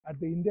At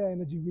the India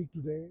Energy Week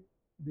today,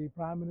 the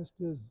Prime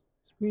Minister's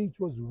speech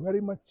was very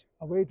much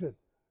awaited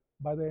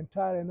by the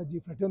entire energy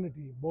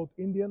fraternity, both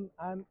Indian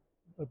and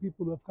the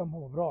people who have come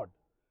from abroad.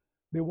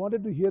 They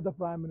wanted to hear the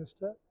Prime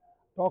Minister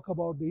talk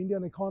about the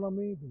Indian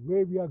economy, the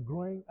way we are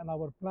growing, and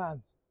our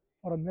plans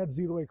for a net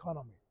zero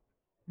economy.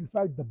 In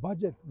fact, the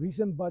budget,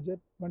 recent budget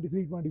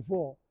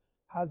 23-24,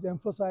 has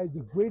emphasized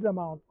a great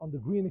amount on the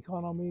green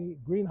economy,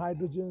 green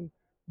hydrogen,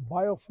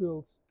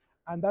 biofuels,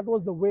 and that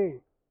was the way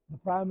the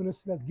Prime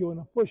Minister has given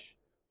a push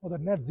for the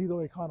net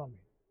zero economy.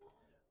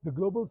 The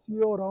Global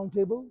CEO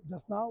Roundtable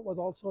just now was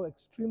also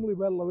extremely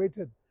well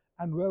awaited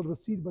and well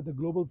received by the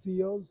global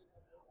CEOs.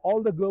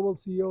 All the global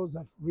CEOs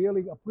have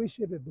really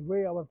appreciated the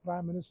way our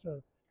Prime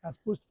Minister has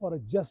pushed for a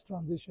just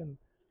transition,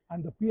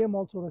 and the PM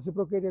also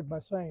reciprocated by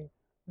saying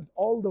that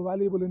all the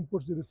valuable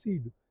inputs they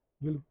received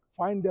will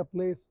find their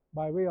place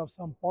by way of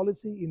some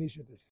policy initiatives.